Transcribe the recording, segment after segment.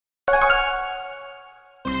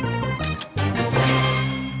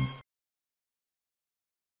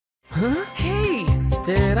Huh? Hey!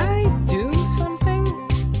 Did I do something?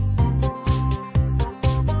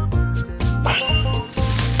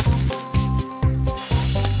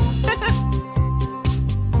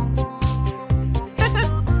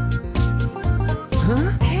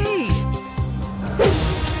 Huh? Hey!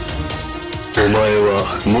 お前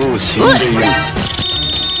はもう死んでいる。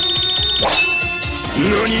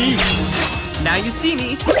何？ Now you see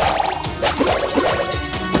me!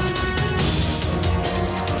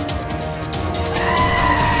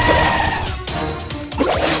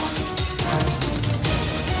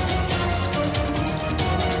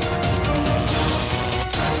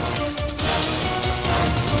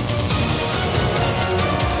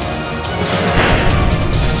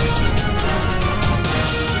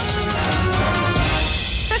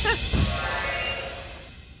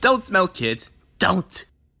 Don't smell, kids. Don't!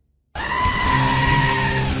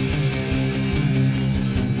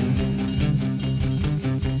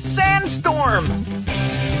 Sandstorm!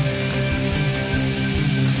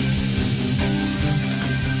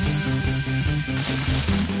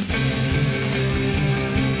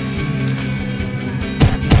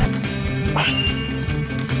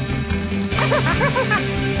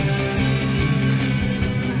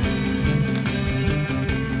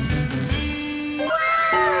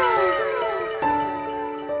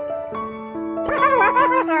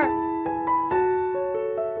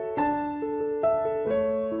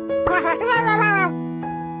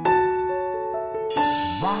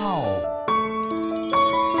 Wow!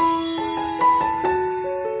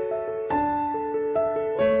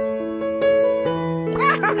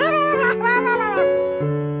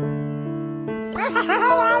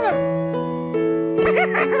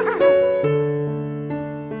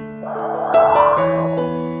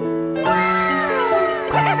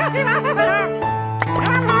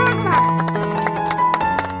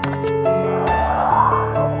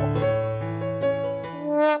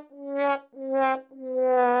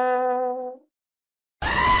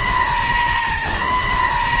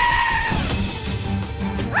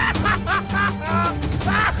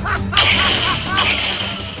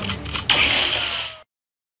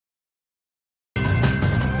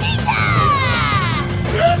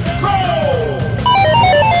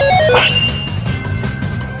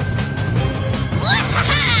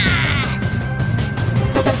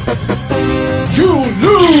 You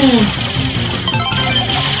lose!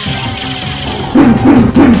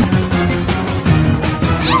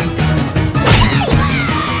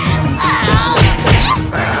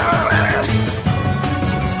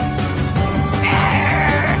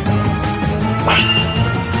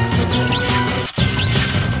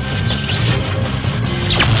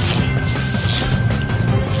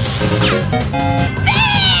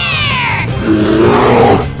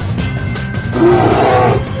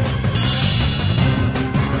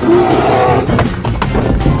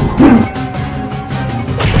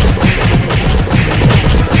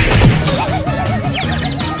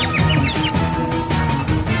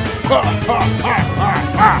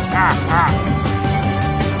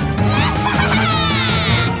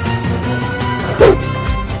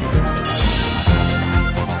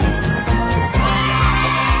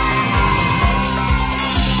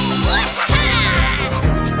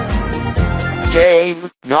 Game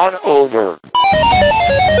not over.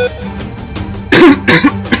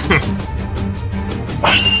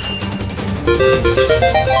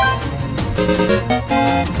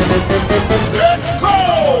 Let's go!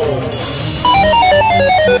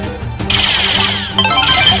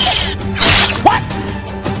 What?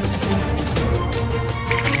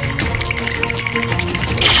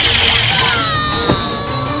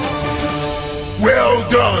 Well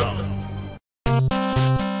done!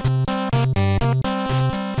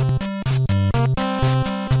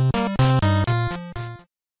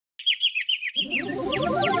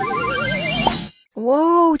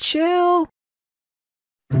 Whoa, chill!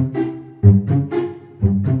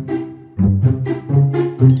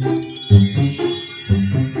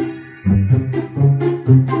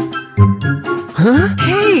 Huh?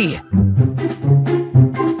 Hey!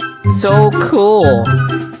 So cool!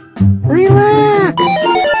 Relax!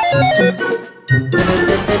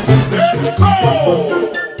 Let's go!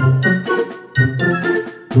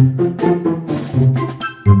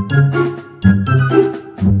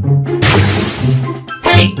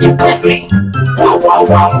 Hey, you clipped me. Whoa, whoa,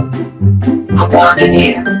 whoa. I'm walking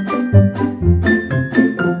here.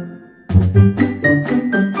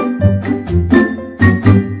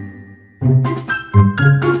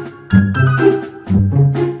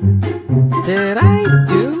 Did I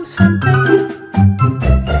do something?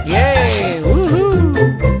 Yay! Woohoo!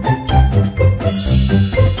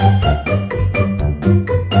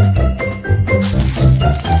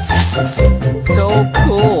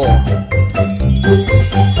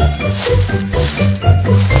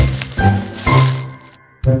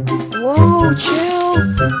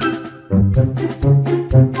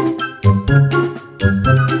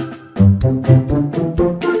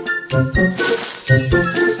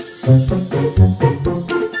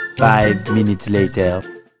 minutes later.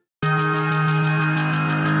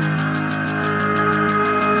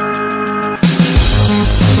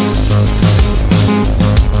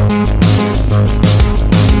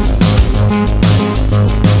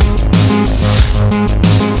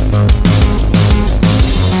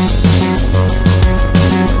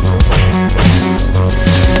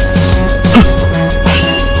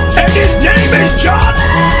 And his name is John.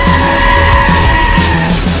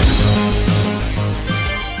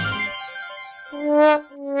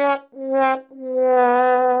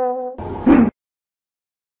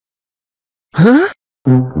 Huh?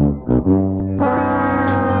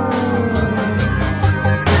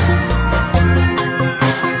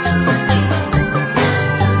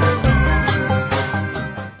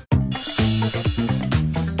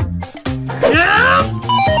 Yes.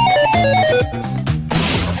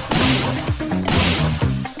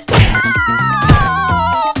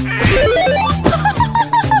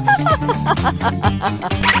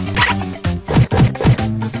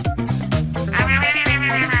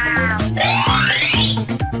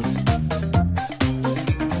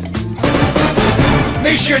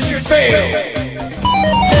 Mission failed.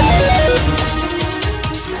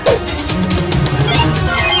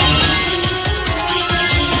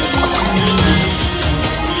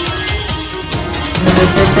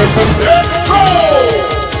 Let's go!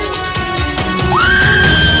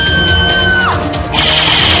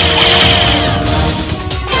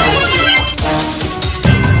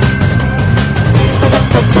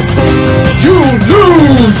 You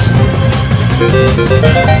lose!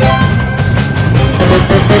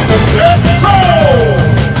 Let's go!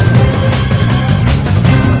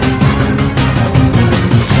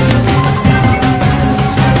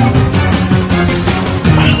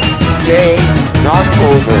 Game not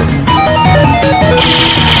over.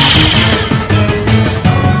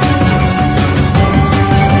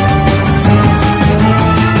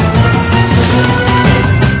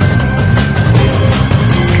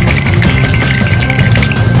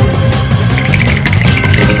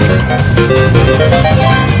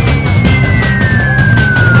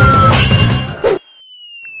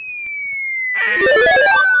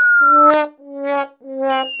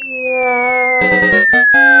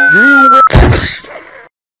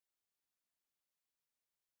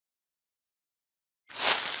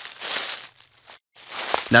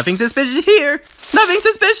 Nothing suspicious here. Nothing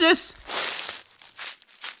suspicious.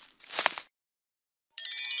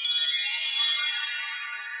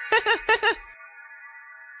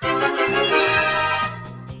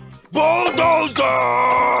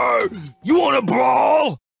 Bulldozer! You wanna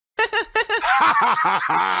brawl?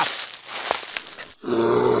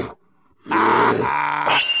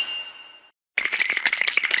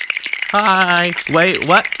 Hi. Wait,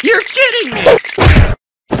 what? You're kidding me!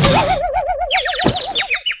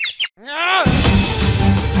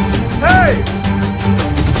 Hey!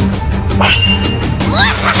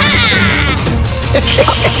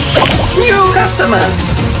 New customers.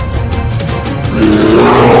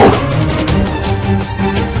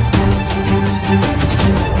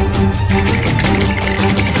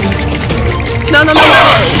 No, no, no, no!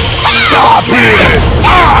 Stop it!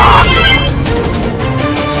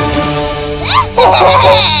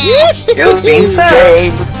 You've been served.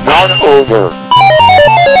 Game not over.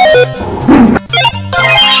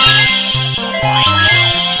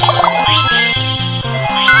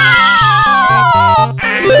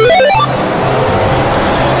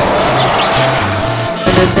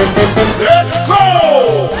 Let's go!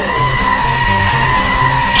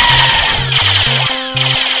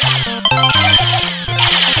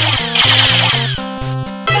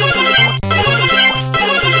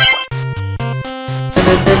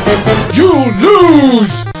 You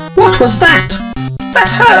lose! What was that? That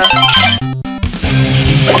hurt.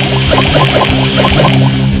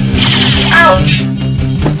 Ouch.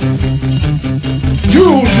 You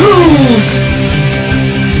lose!